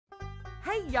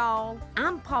Hey y'all,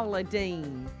 I'm Paula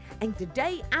Deen, and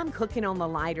today I'm cooking on the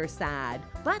lighter side,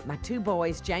 but my two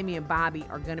boys, Jamie and Bobby,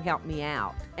 are gonna help me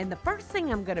out. And the first thing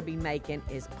I'm gonna be making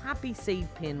is poppy seed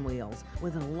pinwheels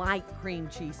with a light cream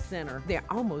cheese center. They're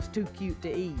almost too cute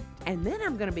to eat. And then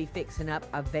I'm gonna be fixing up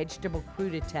a vegetable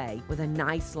crudité with a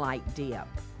nice light dip.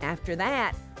 After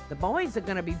that, the boys are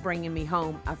gonna be bringing me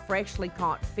home a freshly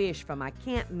caught fish from my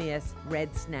can't-miss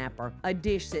red snapper, a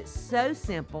dish that's so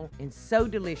simple and so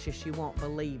delicious you won't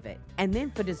believe it. And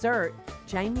then for dessert,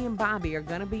 Jamie and Bobby are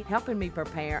gonna be helping me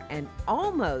prepare an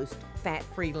almost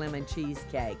fat-free lemon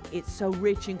cheesecake. It's so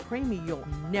rich and creamy, you'll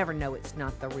never know it's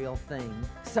not the real thing.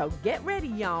 So get ready,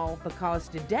 y'all, because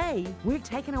today we're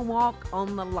taking a walk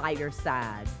on the lighter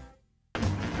side.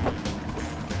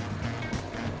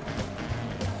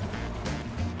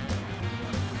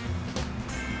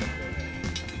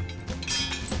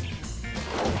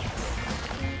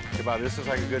 Bobby, this looks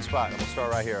like a good spot. I'm gonna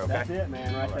start right here, okay? That's it,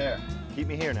 man, right there. Keep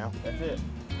me here now. That's it.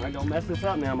 All right, don't mess this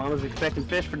up now. Mama's expecting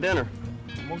fish for dinner.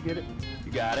 I'm gonna get it.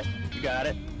 You got it. You got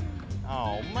it.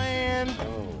 Oh, man.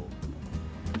 Oh.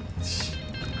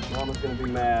 Mama's gonna be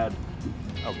mad.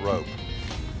 A rope.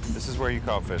 This is where you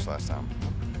caught fish last time.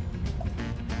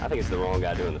 I think it's the wrong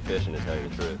guy doing the fishing, to tell you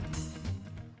the truth.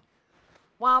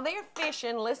 While they're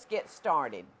fishing, let's get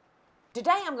started.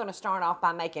 Today I'm gonna start off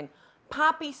by making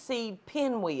poppy seed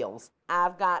pinwheels.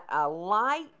 I've got a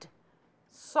light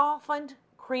softened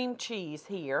cream cheese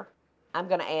here. I'm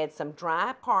gonna add some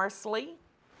dry parsley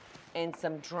and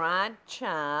some dried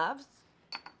chives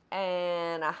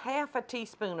and a half a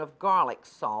teaspoon of garlic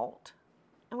salt.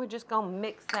 And we're just gonna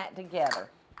mix that together.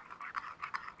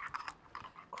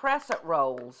 Crescent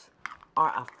rolls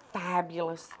are a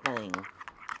fabulous thing.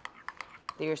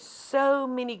 There's so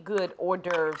many good hors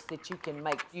d'oeuvres that you can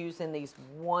make using these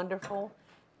wonderful,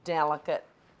 delicate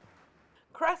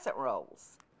crescent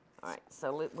rolls. All right,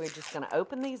 so we're just gonna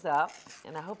open these up,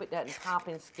 and I hope it doesn't pop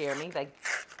and scare me. They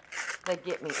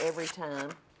get me every time.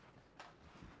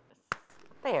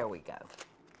 There we go.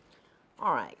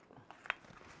 All right.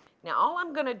 Now all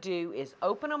I'm gonna do is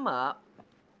open them up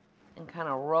and kind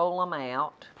of roll them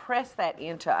out. Press that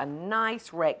into a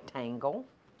nice rectangle.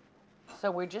 So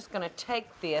we're just gonna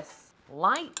take this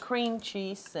light cream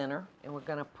cheese center and we're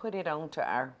gonna put it onto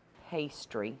our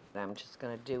pastry. I'm just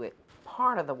gonna do it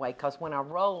part of the way because when I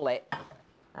roll it,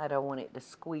 I don't want it to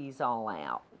squeeze all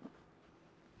out.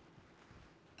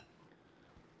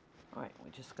 All right,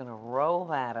 we're just gonna roll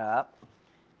that up.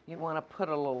 You wanna put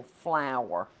a little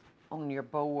flour on your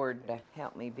board to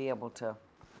help me be able to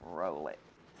roll it.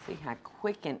 See how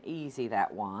quick and easy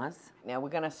that was. Now we're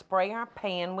gonna spray our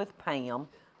pan with Pam.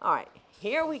 All right,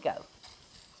 here we go.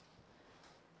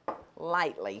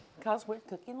 Lightly, because we're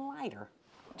cooking lighter.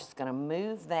 Just gonna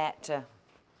move that to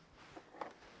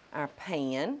our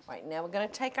pan. Right, now we're gonna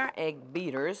take our egg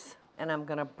beaters and I'm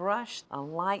gonna brush a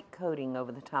light coating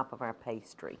over the top of our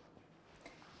pastry.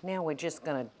 Now we're just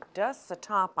gonna dust the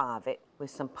top of it with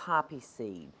some poppy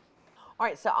seed. All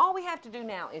right, so all we have to do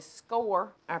now is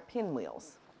score our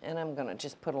pinwheels. And I'm gonna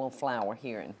just put a little flour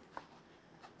here, and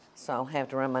so I'll have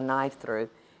to run my knife through.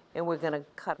 And we're gonna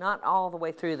cut not all the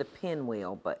way through the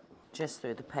pinwheel, but just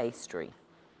through the pastry.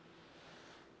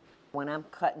 When I'm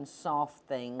cutting soft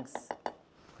things,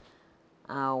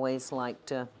 I always like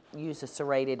to use a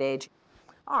serrated edge.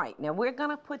 All right, now we're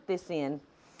gonna put this in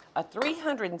a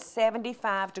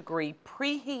 375-degree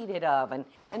preheated oven.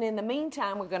 And in the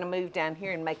meantime, we're gonna move down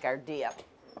here and make our dip.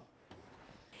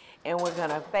 And we're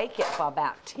gonna bake it for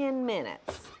about 10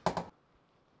 minutes.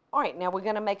 All right, now we're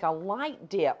gonna make a light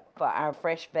dip for our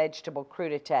fresh vegetable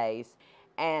crudités.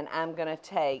 And I'm gonna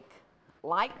take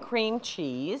light cream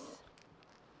cheese.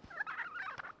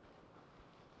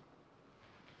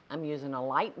 I'm using a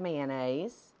light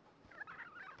mayonnaise.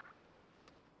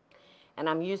 And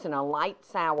I'm using a light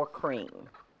sour cream.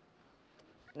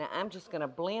 Now I'm just gonna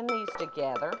blend these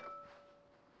together.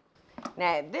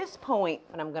 Now at this point,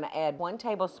 I'm gonna add 1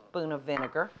 tablespoon of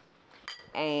vinegar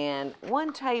and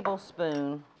 1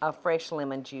 tablespoon of fresh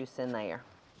lemon juice in there.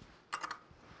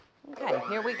 Okay,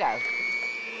 here we go.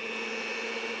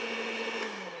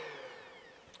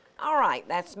 All right,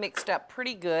 that's mixed up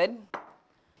pretty good. I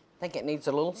think it needs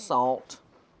a little salt.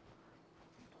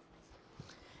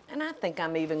 And I think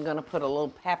I'm even gonna put a little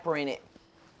pepper in it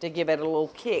to give it a little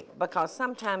kick, because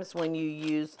sometimes when you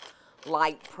use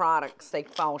light products, they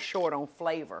fall short on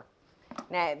flavor.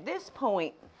 Now at this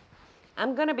point,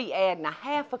 I'm gonna be adding a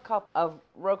half a cup of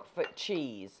Roquefort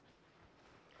cheese.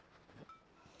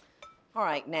 All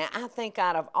right, now I think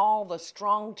out of all the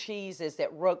strong cheeses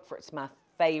that Roquefort's my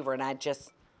favorite. I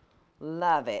just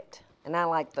love it. And I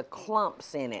like the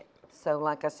clumps in it. So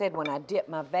like I said, when I dip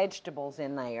my vegetables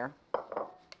in there,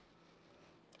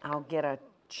 I'll get a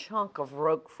chunk of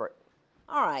Roquefort.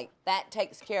 All right, that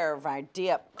takes care of our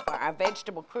dip for our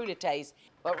vegetable crudités.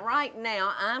 But right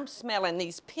now, I'm smelling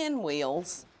these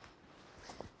pinwheels,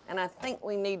 and I think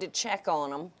we need to check on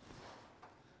them.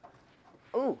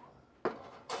 Ooh.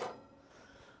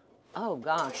 Oh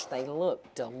gosh, they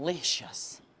look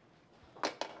delicious.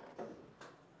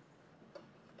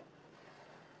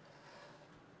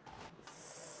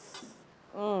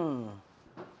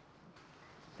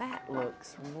 That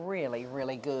looks really,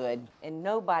 really good. And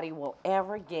nobody will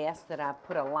ever guess that I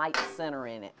put a light center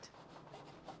in it.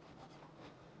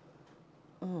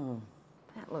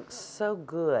 That looks so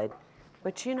good.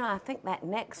 But you know, I think that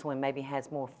next one maybe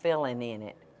has more filling in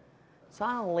it. So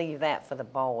I'll leave that for the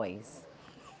boys.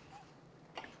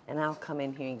 And I'll come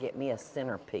in here and get me a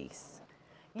centerpiece.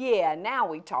 Yeah, now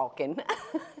we talking.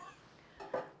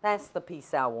 That's the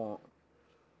piece I want.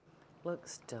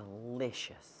 Looks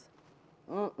delicious.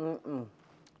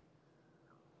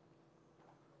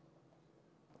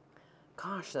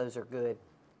 Gosh, those are good.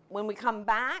 When we come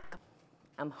back,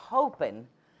 I'm hoping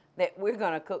that we're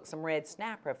gonna cook some red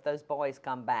snapper if those boys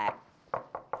come back.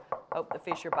 Hope the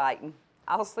fish are biting.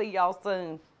 I'll see y'all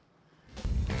soon.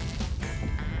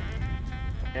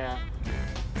 Yeah.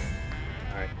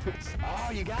 All right.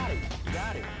 Oh, you got it. You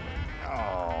got it.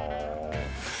 Oh.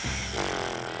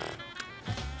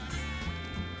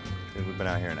 Dude, we've been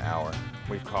out here an hour.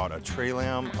 We've caught a tree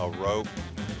limb, a rope,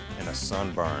 and a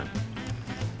sunburn.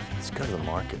 Let's go to the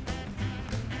market.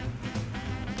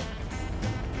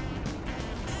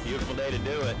 Beautiful day to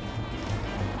do it.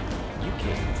 You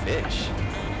can't fish.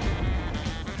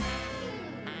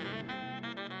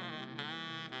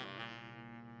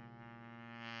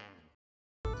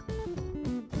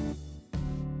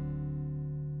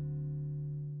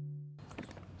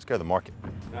 Let's go to the market.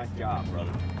 Nice job,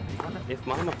 brother. If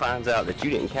Mama finds out that you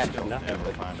didn't catch She'll nothing,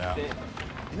 never find out. You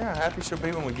know how happy she'll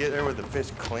be when we get there with the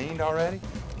fish cleaned already?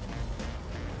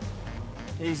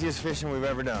 Easiest fishing we've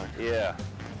ever done. Yeah.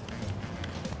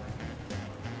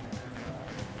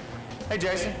 Hey,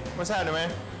 Jason, what's happening,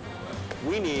 man?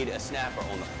 We need a snapper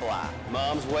on the fly.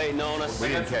 Mom's waiting on us. We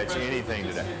didn't catch anything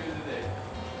today.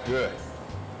 Good.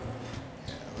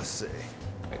 Let's see.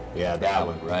 Yeah, that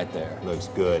one right there. looks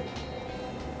good.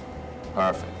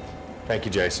 Perfect. Thank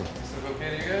you, Jason. Is it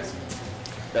okay to you guys?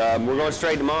 We're going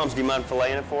straight to Mom's. Do you mind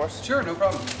filleting it for us? Sure, no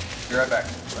problem. Be right back.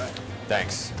 Right.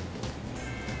 Thanks.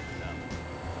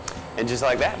 And just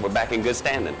like that, we're back in good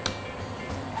standing.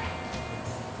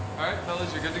 All right,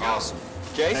 fellas, you're good to go. Awesome.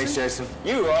 Jason? Thanks, Jason.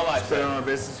 You are like Put it on our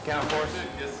business account for us.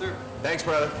 Yes, sir. Thanks,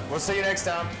 brother. We'll see you next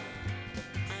time.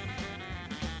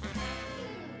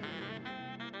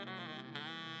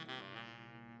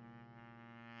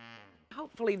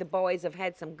 Hopefully the boys have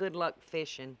had some good luck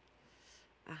fishing.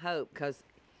 I hope, because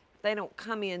if they don't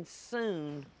come in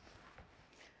soon,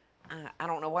 I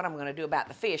don't know what I'm gonna do about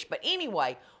the fish. But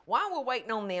anyway, while we're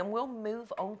waiting on them, we'll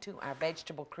move on to our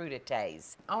vegetable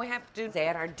crudités. All we have to do is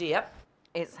add our dip.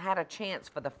 It's had a chance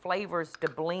for the flavors to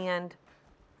blend,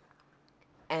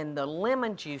 and the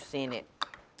lemon juice in it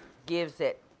gives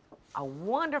it a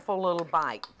wonderful little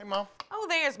bite. Hey, Mom. Oh,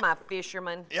 there's my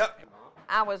fisherman. Yep.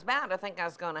 I was about to think I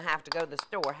was gonna have to go to the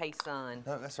store. Hey, son.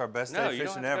 No, that's our best No, day you don't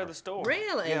fishing have to ever. go to the store.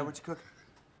 Really? Yeah, what you cooking?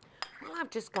 Well, I've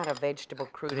just got a vegetable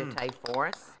crudité for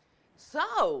us.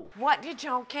 So, what did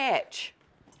y'all catch?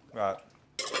 Right.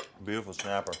 Beautiful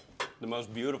snapper. The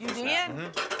most beautiful You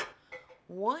snapper. did?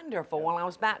 Wonderful. Well, I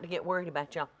was about to get worried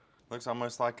about y'all. Looks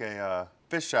almost like a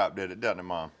fish shop did it, doesn't it,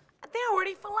 Mom? They're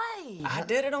already filleted. I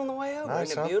did it on the way over.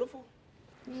 Nice, Isn't it huh? beautiful?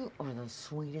 You are the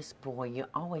sweetest boy. You're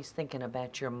always thinking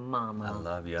about your mama. I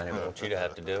love you. I didn't want you to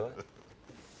have to do it.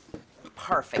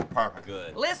 Perfect. Perfect.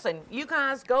 Good. Listen, you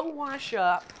guys go wash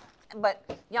up, but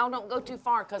y'all don't go too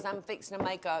far because I'm fixing to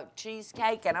make a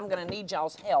cheesecake and I'm gonna need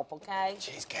y'all's help, okay?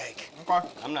 Cheesecake. Okay.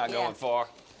 I'm not Yeah. going far.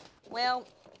 Well,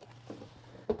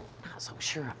 not so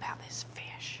sure about this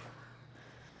fish.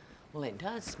 Well, it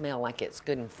does smell like it's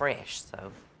good and fresh,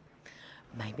 so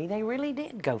maybe they really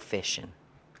did go fishing.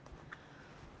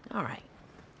 All right,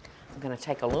 I'm gonna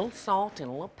take a little salt and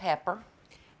a little pepper,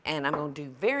 and I'm gonna do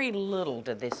very little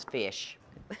to this fish.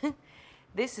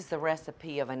 This is the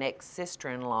recipe of an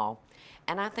ex-sister-in-law,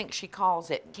 and I think she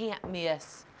calls it can't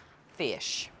miss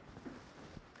fish.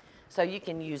 So you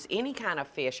can use any kind of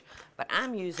fish, but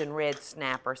I'm using red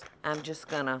snappers. I'm just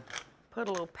gonna put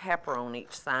a little pepper on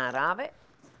each side of it.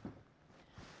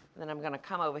 Then I'm gonna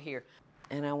come over here,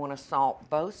 and I wanna salt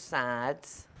both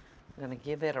sides. I'm gonna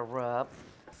give it a rub.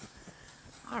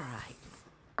 All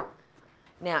right.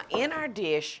 Now, in our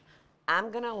dish,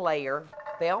 I'm gonna layer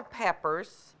bell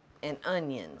peppers and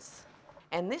onions.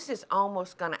 And this is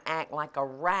almost gonna act like a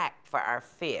rack for our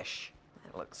fish.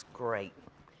 That looks great.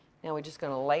 Now we're just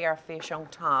gonna lay our fish on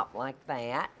top like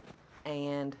that.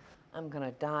 And I'm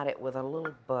gonna dot it with a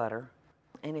little butter.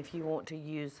 And if you want to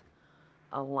use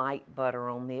a light butter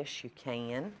on this, you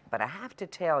can. But I have to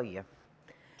tell you,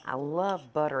 I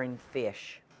love buttering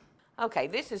fish. Okay,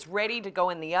 this is ready to go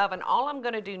in the oven. All I'm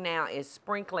gonna do now is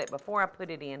sprinkle it before I put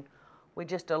it in with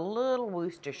just a little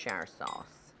Worcestershire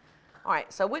sauce. All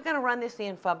right, so we're gonna run this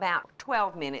in for about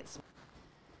 12 minutes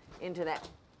into that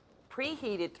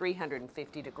preheated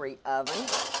 350-degree oven.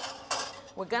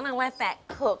 We're gonna let that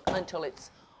cook until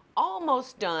it's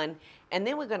almost done, and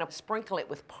then we're gonna sprinkle it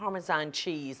with Parmesan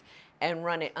cheese and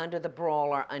run it under the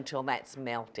broiler until that's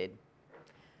melted.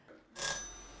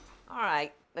 All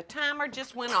right, the timer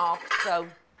just went off, so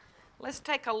let's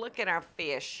take a look at our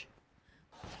fish.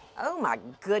 Oh my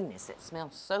goodness, it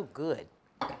smells so good.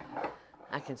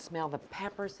 I can smell the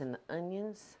peppers and the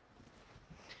onions.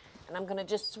 And I'm gonna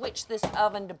just switch this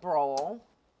oven to broil.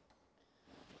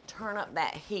 Turn up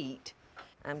that heat.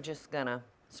 I'm just gonna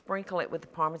sprinkle it with the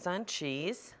Parmesan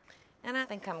cheese. And I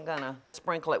think I'm gonna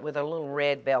sprinkle it with a little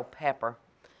red bell pepper.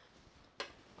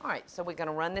 All right, so we're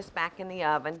gonna run this back in the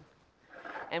oven,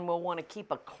 and we'll wanna keep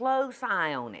a close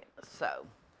eye on it, so.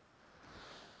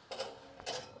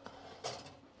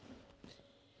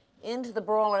 Into the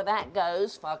broiler that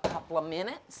goes for a couple of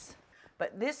minutes.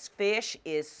 But this fish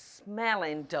is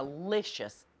smelling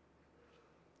delicious.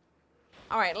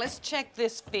 All right, let's check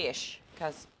this fish,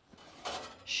 because it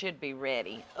should be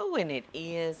ready. Oh, and it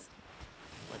is.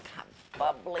 Look how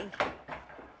bubbly.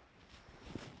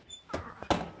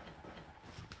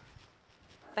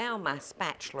 Found my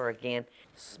spatula again.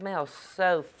 Smells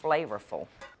so flavorful.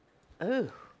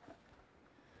 Ooh.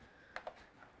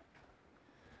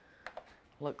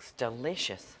 Looks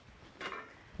delicious.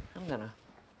 I'm gonna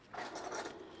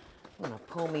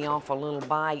pull me off a little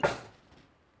bite and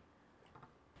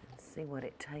see what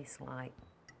it tastes like.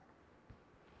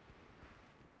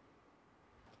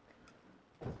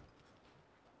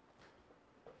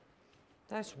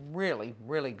 That's really,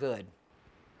 really good.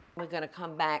 We're gonna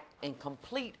come back and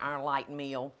complete our light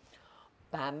meal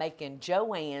by making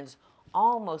Joanne's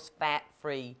almost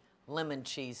fat-free lemon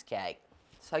cheesecake.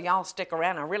 So y'all stick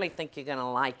around. I really think you're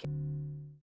gonna like it.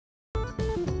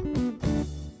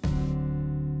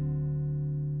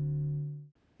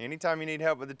 Anytime you need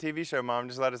help with the TV show, Mom,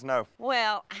 just let us know.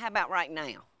 Well, how about right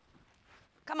now?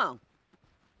 Come on.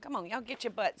 Come on, y'all get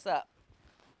your butts up.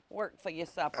 Work for your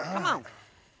supper. Come on.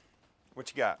 What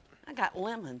you got? I got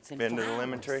lemons and Been to the flowers.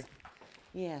 lemon tree?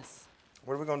 Yes.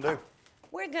 What are we gonna do?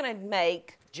 We're gonna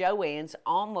make Joanne's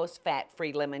almost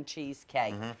fat-free lemon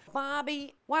cheesecake.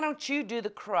 Bobby, why don't you do the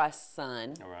crust,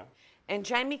 son? All right. And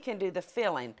Jamie can do the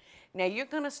filling. Now you're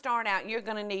gonna start out, you're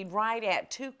gonna need right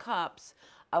at 2 cups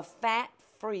of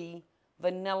fat-free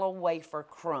vanilla wafer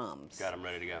crumbs. Got them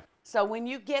ready to go. So when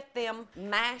you get them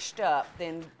mashed up,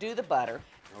 then do the butter.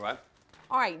 All right.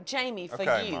 All right, Jamie, for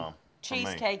Okay, you, Mom. For me.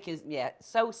 cheesecake is,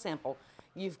 so simple.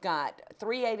 You've got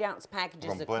 3 8-ounce We're packages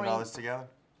gonna of blend cream. all this together?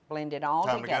 Blend it all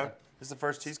Time together. to go? This is the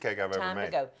first cheesecake I've ever Time made.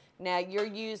 to go. Now you're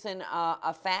using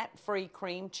a fat-free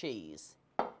cream cheese,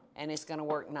 and it's gonna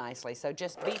work nicely. So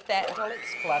just beat that until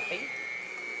it's fluffy.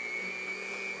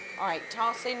 All right,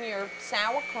 toss in your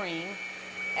sour cream.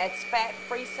 That's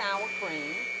fat-free sour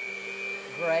cream.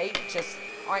 Great.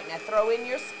 All right, now throw in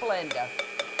your Splenda.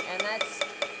 And it's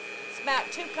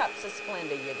about 2 cups of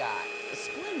Splenda you got.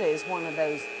 Splenda is one of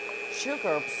those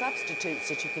sugar substitutes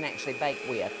that you can actually bake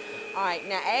with. All right,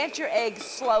 now add your eggs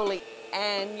slowly,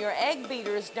 and your egg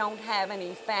beaters don't have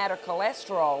any fat or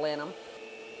cholesterol in them.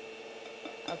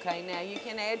 Okay, now you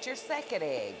can add your second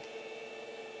egg.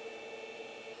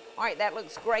 All right, that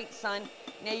looks great, son.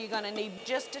 Now you're gonna need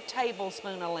just a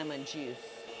tablespoon of lemon juice.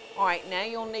 All right, now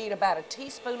you'll need about a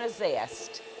teaspoon of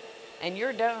zest, and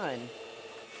you're done.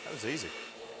 That was easy.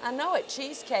 I know it,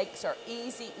 cheesecakes are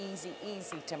easy, easy,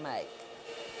 easy to make.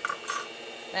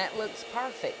 That looks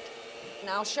perfect.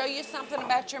 Now I'll show you something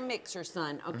about your mixer,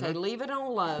 son. Okay, leave it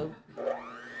on low,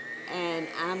 and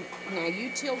now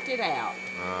you tilt it out,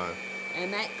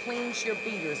 and that cleans your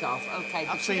beaters off. Okay.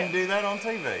 I've seen you do that on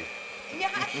TV. Yeah.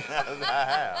 I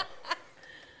have.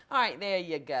 All right, there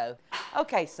you go.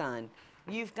 Okay, son,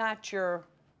 you've got your.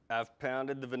 I've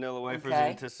pounded the vanilla wafers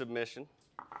Okay. into submission.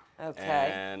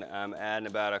 Okay. And I'm adding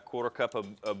about a 1/4 cup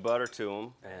of butter to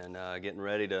them and getting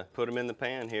ready to put them in the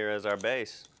pan here as our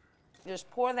base.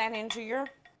 Just pour that into your.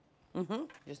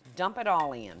 Just dump it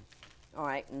all in. All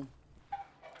right, and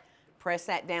Press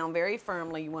that down very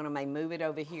firmly. You want to move it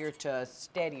over here to a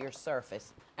steadier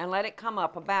surface and let it come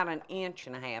up about 1.5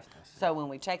 inches. So when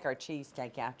we take our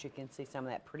cheesecake out, you can see some of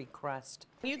that pretty crust.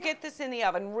 You get this in the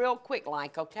oven real quick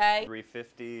like, okay?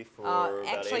 350 for about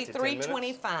actually 8 to 10 minutes?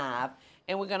 325,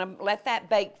 and we're gonna let that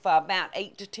bake for about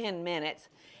 8 to 10 minutes,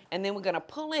 and then we're gonna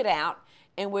pull it out,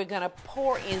 and we're gonna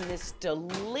pour in this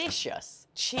delicious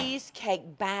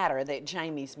cheesecake batter that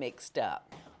Jamie's mixed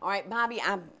up. All right, Bobby,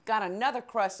 I've got another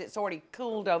crust that's already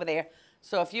cooled over there,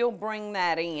 so if you'll bring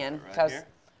that in, because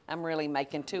I'm really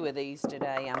making 2 of these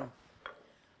today.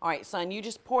 All right, son, you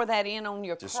just pour that in on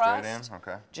your crust. Just straight in?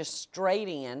 Okay. Just straight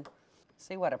in.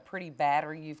 See what a pretty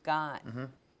batter you've got? Mm-hmm.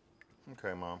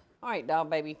 Okay, Mom. All right, doll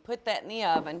baby, put that in the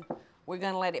oven. We're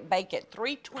gonna let it bake at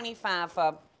 325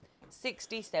 for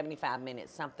 60, 75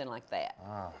 minutes, something like that.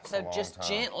 So just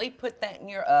gently put that in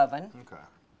your oven. Okay.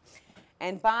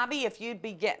 And Bobby, if you'd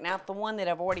be getting out the one that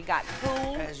I've already got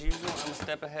cooled. As usual, I'm a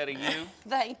step ahead of you.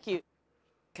 Thank you.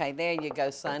 Okay, there you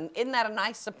go, son. Isn't that a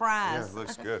nice surprise? Yeah, it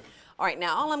looks good. All right,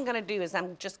 now all I'm gonna do is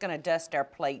I'm just gonna dust our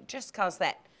plate just cause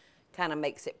that kind of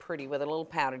makes it pretty with a little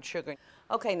powdered sugar.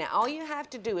 Okay, now all you have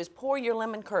to do is pour your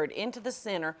lemon curd into the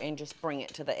center and just bring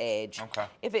it to the edge. Okay.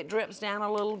 If it drips down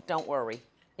a little, don't worry.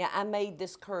 Yeah, I made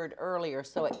this curd earlier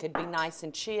so it could be nice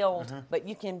and chilled, but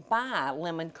you can buy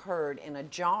lemon curd in a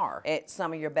jar at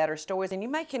some of your better stores, and you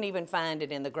can even find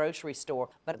it in the grocery store,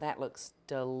 but that looks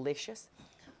delicious.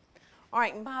 All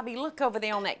right, and Bobby, look over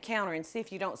there on that counter and see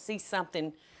if you don't see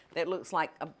something that looks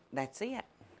like that's it.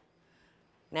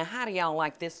 Now, how do y'all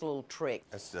like this little trick?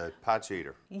 That's the pie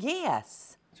cheater.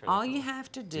 Yes. All you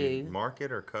have to do... You mark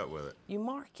it or cut with it? You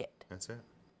mark it. That's it?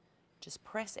 Just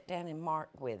press it down and mark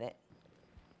with it.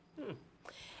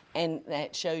 And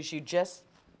that shows you just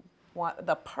what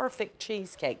the perfect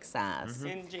cheesecake size.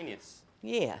 Ingenious.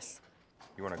 Yes.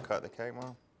 You want to cut the cake,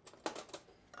 Mom?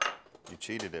 You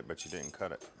cheated it, but you didn't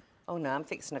cut it. Oh, no, I'm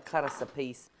fixing to cut us a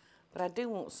piece. But I do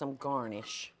want some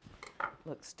garnish.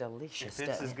 Looks delicious, If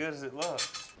it's as good as it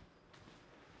looks.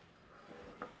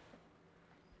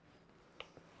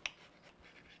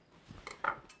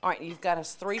 All right, you've got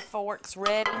us 3 forks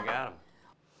ready. I got them.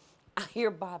 I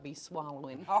hear Bobby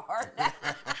swallowing hard.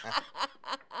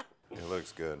 It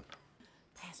looks good.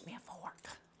 Pass me a fork.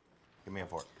 Give me a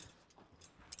fork.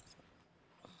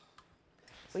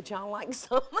 Would y'all like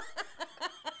some?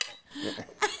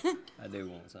 I do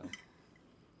want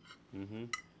some.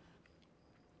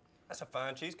 That's a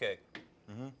fine cheesecake.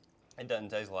 It doesn't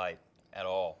taste light at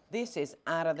all. This is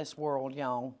out of this world,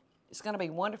 y'all. It's gonna be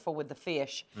wonderful with the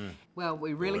fish. Well,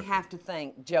 we really have to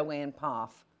thank Joanne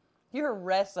Poff. Your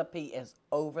recipe is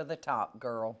over the top,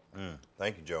 girl.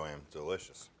 Thank you, Joanne.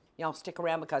 Delicious. Y'all stick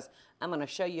around because I'm gonna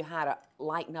show you how to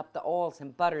lighten up the oils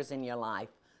and butters in your life.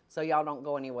 So y'all don't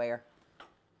go anywhere.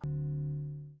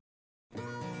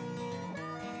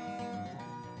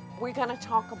 We're gonna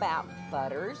talk about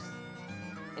butters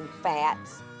and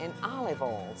fats and olive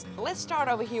oils. Let's start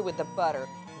over here with the butter.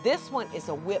 This one is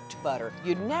a whipped butter.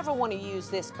 You'd never want to use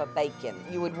this for bacon.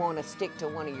 You would want to stick to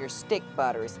one of your stick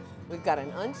butters. We've got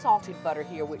an unsalted butter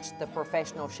here, which the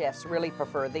professional chefs really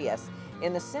prefer this.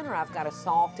 In the center, I've got a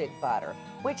salted butter,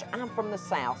 which I'm from the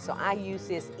South, so I use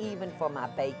this even for my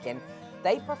bacon.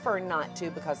 They prefer not to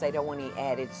because they don't want any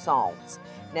added salts.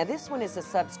 Now this one is a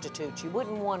substitute. You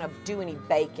wouldn't want to do any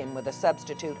bacon with a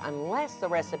substitute unless the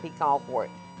recipe called for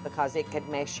it because it could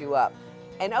mess you up.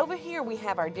 And over here we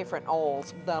have our different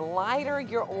oils. The lighter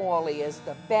your oil is,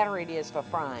 the better it is for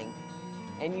frying.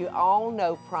 And you all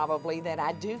know probably that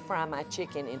I do fry my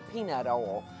chicken in peanut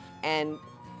oil. And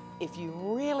if you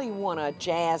really want to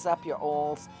jazz up your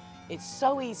oils, it's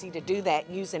so easy to do that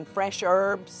using fresh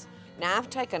herbs. Now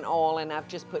I've taken oil and I've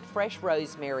just put fresh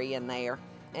rosemary in there.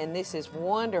 And this is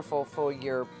wonderful for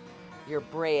your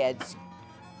breads.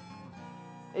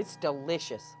 It's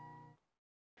delicious.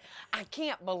 I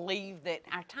can't believe that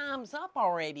our time's up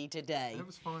already today. It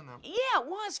was fun, though. Yeah, it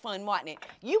was fun, wasn't it?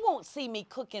 You won't see me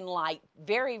cooking light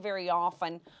very, very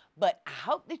often, but I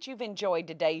hope that you've enjoyed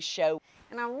today's show.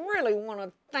 And I really want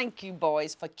to thank you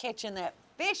boys for catching that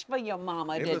fish for your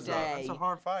mama today. It's a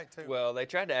hard fight, too. Well, they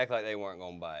tried to act like they weren't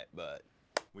going to bite, but...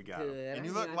 We got it. Good. And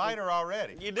you look lighter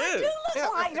already. You do. You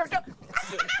look lighter.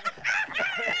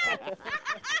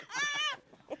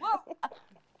 Well,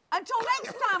 until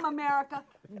next time, America,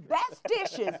 best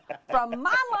dishes from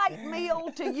my light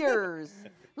meal to yours.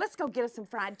 Let's go get us some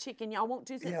fried chicken. Y'all want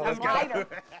to since I'm lighter.